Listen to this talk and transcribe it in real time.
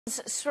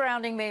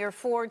Surrounding Mayor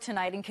Ford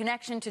tonight in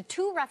connection to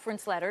two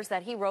reference letters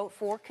that he wrote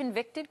for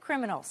convicted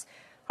criminals.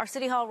 Our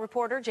City Hall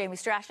reporter, Jamie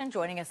Strachan,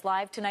 joining us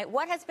live tonight.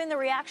 What has been the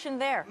reaction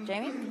there,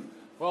 Jamie?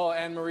 Well,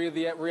 Anne-Marie,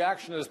 the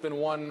reaction has been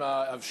one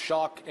of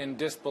shock and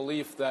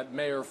disbelief that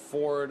Mayor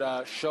Ford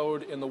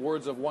showed, in the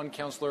words of one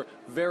councillor,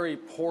 very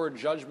poor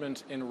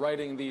judgment in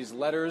writing these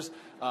letters.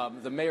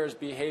 The mayor's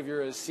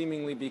behavior has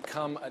seemingly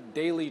become a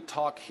daily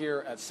talk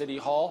here at City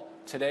Hall.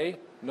 Today,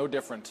 no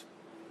different.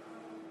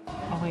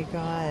 Oh my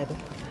God.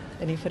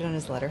 And he put it on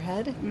his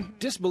letterhead?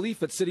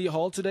 Disbelief at City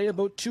Hall today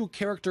about two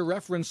character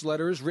reference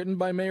letters written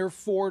by Mayor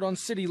Ford on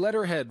city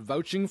letterhead,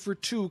 vouching for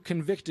two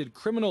convicted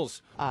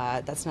criminals.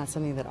 That's not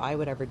something that I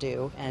would ever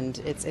do, and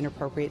it's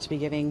inappropriate to be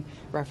giving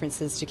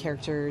references to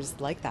characters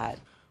like that.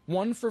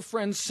 One for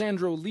friend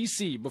Sandro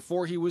Lisi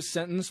before he was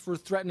sentenced for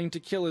threatening to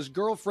kill his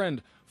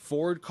girlfriend.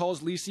 Ford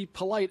calls Lisi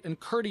polite and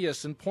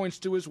courteous and points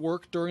to his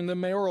work during the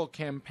mayoral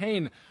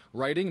campaign,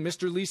 writing,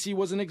 "Mr. Lisi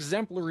was an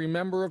exemplary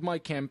member of my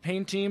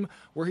campaign team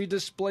where he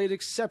displayed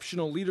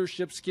exceptional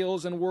leadership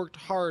skills and worked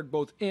hard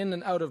both in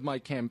and out of my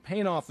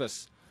campaign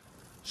office."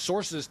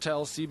 Sources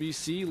tell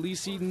CBC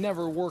Lisi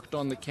never worked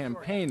on the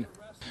campaign.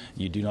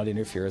 You do not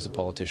interfere as a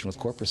politician with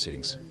court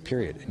proceedings,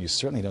 period, and you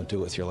certainly don't do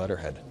it with your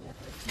letterhead.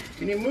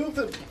 Can you move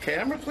the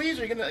camera, please?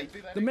 Are you gonna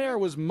do that? The mayor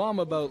was mum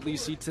about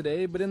Lisi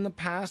today, but in the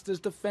past has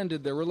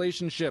defended their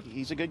relationship.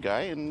 He's a good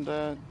guy, and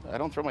I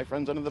don't throw my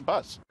friends under the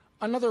bus.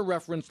 Another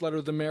reference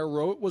letter the mayor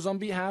wrote was on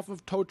behalf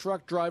of tow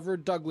truck driver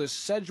Douglas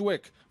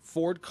Sedgwick.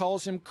 Ford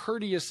calls him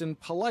courteous and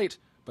polite,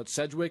 but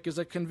Sedgwick is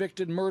a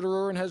convicted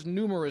murderer and has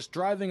numerous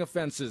driving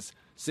offenses.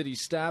 City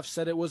staff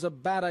said it was a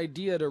bad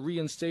idea to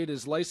reinstate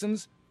his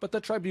license, but the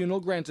tribunal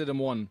granted him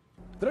one.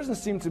 There doesn't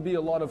seem to be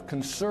a lot of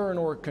concern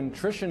or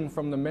contrition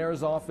from the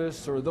mayor's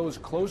office or those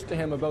close to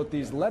him about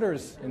these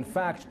letters. In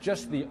fact,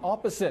 just the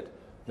opposite.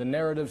 The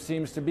narrative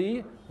seems to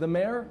be the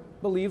mayor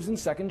believes in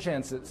second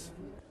chances.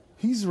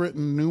 He's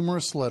written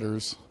numerous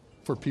letters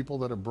for people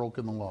that have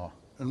broken the law.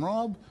 And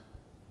Rob's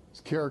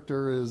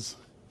character is,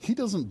 he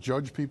doesn't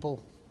judge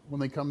people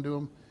when they come to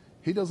him.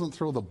 He doesn't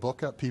throw the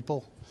book at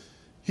people.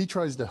 He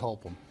tries to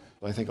help them.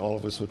 I think all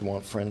of us would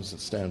want friends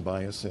that stand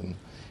by us in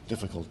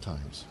difficult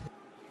times.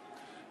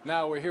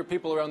 Now, we hear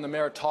people around the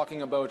mayor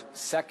talking about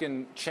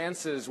second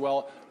chances.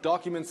 Well,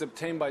 documents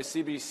obtained by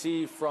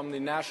CBC from the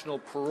National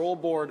Parole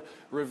Board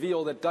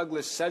reveal that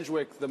Douglas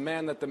Sedgwick, the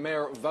man that the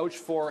mayor vouched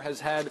for, has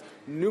had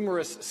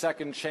numerous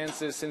second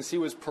chances since he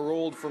was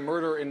paroled for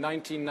murder in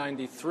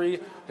 1993.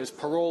 His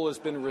parole has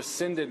been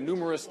rescinded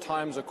numerous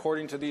times,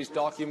 according to these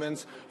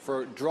documents,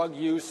 for drug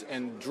use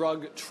and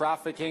drug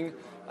trafficking.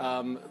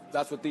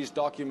 That's what these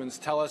documents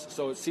tell us.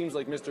 So it seems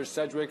like Mr.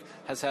 Sedgwick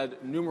has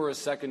had numerous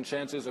second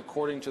chances,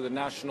 according to the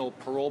National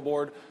Parole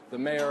Board. The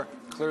mayor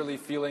clearly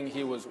feeling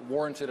he was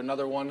warranted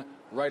another one,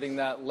 writing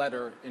that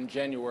letter in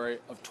January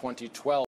of 2012.